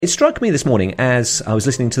It struck me this morning as I was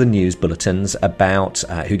listening to the news bulletins about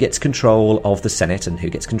who gets control of the Senate and who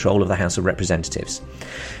gets control of the House of Representatives,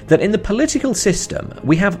 that in the political system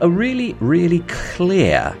we have a really, really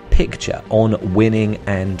clear picture on winning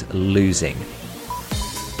and losing.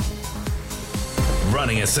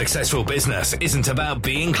 Running a successful business isn't about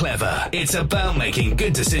being clever. It's about making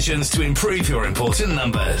good decisions to improve your important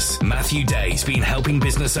numbers. Matthew Day's been helping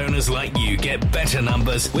business owners like you get better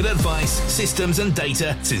numbers with advice, systems and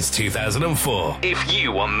data since 2004. If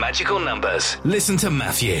you want magical numbers, listen to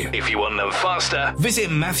Matthew. If you want them faster, visit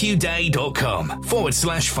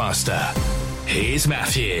matthewday.com/faster. Here's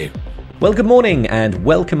Matthew. Well, good morning and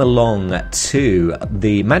welcome along to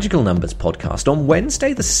the Magical Numbers podcast on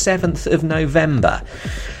Wednesday the 7th of November.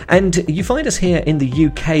 And you find us here in the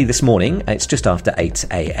UK this morning. It's just after 8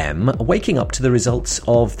 a.m, waking up to the results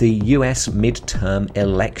of the US midterm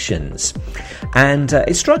elections. And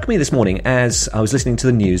it struck me this morning as I was listening to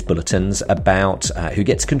the news bulletins about who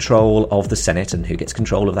gets control of the Senate and who gets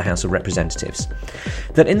control of the House of Representatives,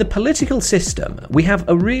 that in the political system we have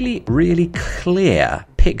a really, really clear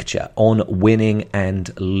picture on winning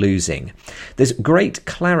and losing. There's great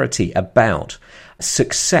clarity about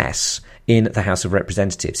success in the House of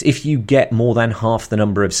Representatives. If you get more than half the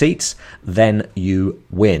number of seats, then you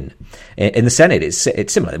win. In the Senate, it's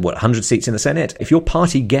similar. 100 seats in the Senate. If your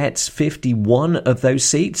party gets 51 of those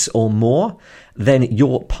seats or more, then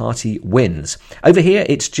your party wins. Over here,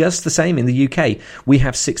 it's just the same in the UK. We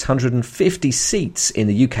have 650 seats in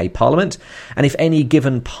the UK Parliament, and if any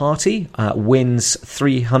given party wins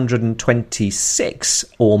 326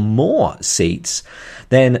 or more seats,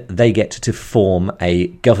 then they get to form a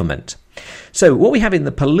government. So what we have in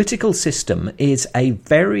the political system is a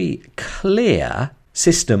very clear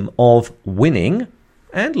system of winning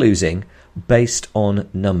and losing based on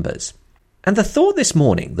numbers. And the thought this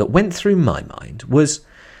morning that went through my mind was,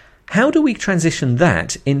 how do we transition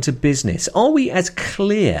that into business? Are we as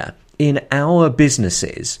clear in our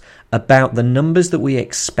businesses about the numbers that we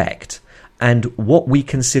expect and what we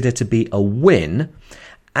consider to be a win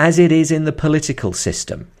as it is in the political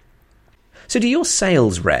system? So do your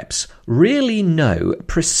sales reps really know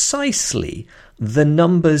precisely the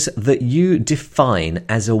numbers that you define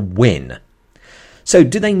as a win? So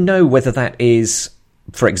do they know whether that is,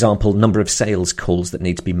 for example, number of sales calls that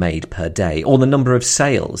need to be made per day, or the number of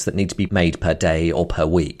sales that need to be made per day or per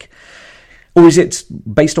week? Or is it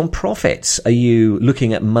based on profits? Are you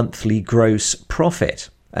looking at monthly gross profit?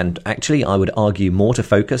 And actually, I would argue more to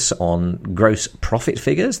focus on gross profit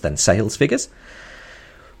figures than sales figures.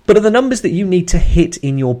 But are the numbers that you need to hit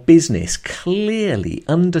in your business clearly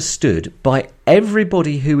understood by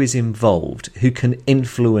everybody who is involved, who can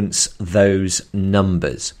influence those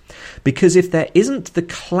numbers? Because if there isn't the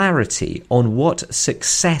clarity on what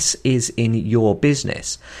success is in your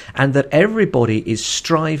business, and that everybody is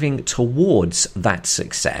striving towards that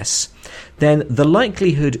success, then the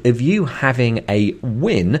likelihood of you having a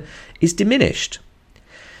win is diminished.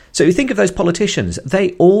 So you think of those politicians,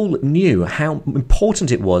 they all knew how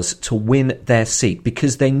important it was to win their seat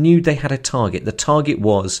because they knew they had a target. The target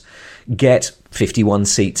was get 51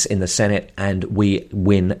 seats in the Senate and we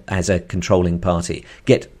win as a controlling party.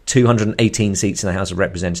 Get 218 seats in the House of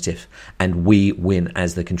Representatives and we win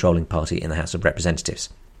as the controlling party in the House of Representatives.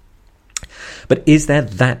 But is there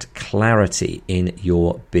that clarity in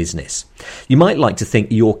your business? You might like to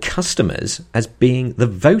think your customers as being the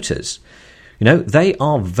voters. You know, they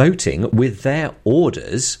are voting with their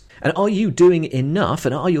orders. And are you doing enough,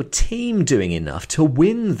 and are your team doing enough to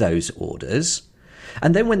win those orders?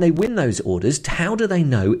 And then when they win those orders, how do they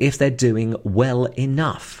know if they're doing well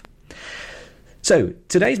enough? So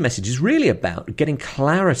today's message is really about getting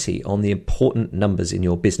clarity on the important numbers in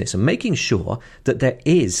your business and making sure that there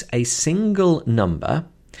is a single number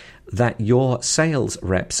that your sales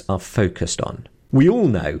reps are focused on. We all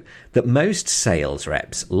know that most sales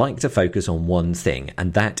reps like to focus on one thing,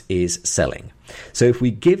 and that is selling. So if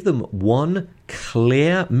we give them one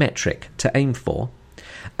clear metric to aim for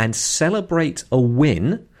and celebrate a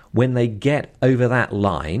win when they get over that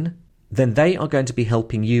line, then they are going to be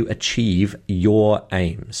helping you achieve your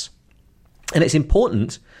aims. And it's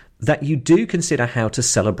important that you do consider how to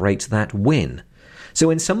celebrate that win. So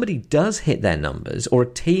when somebody does hit their numbers, or a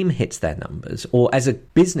team hits their numbers, or as a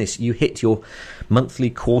business you hit your monthly,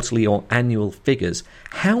 quarterly or annual figures,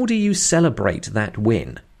 how do you celebrate that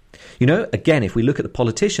win? You know, again, if we look at the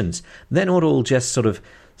politicians, they're not all just sort of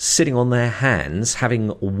sitting on their hands,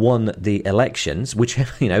 having won the elections, which,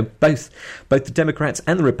 both the Democrats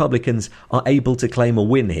and the Republicans are able to claim a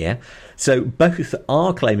win here. So both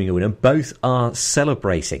are claiming a win and both are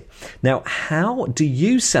celebrating. Now, how do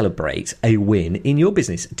you celebrate a win in your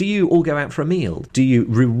business? Do you all go out for a meal? Do you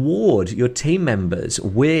reward your team members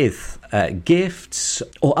with gifts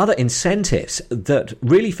or other incentives that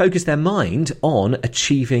really focus their mind on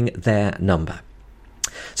achieving their number?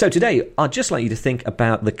 So today, I'd just like you to think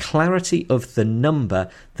about the clarity of the number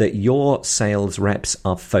that your sales reps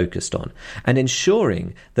are focused on and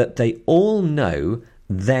ensuring that they all know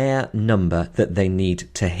their number that they need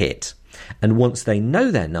to hit. And once they know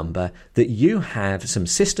their number, that you have some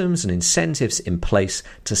systems and incentives in place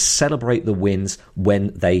to celebrate the wins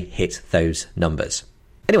when they hit those numbers.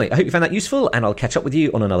 Anyway, I hope you found that useful, and I'll catch up with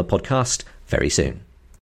you on another podcast very soon.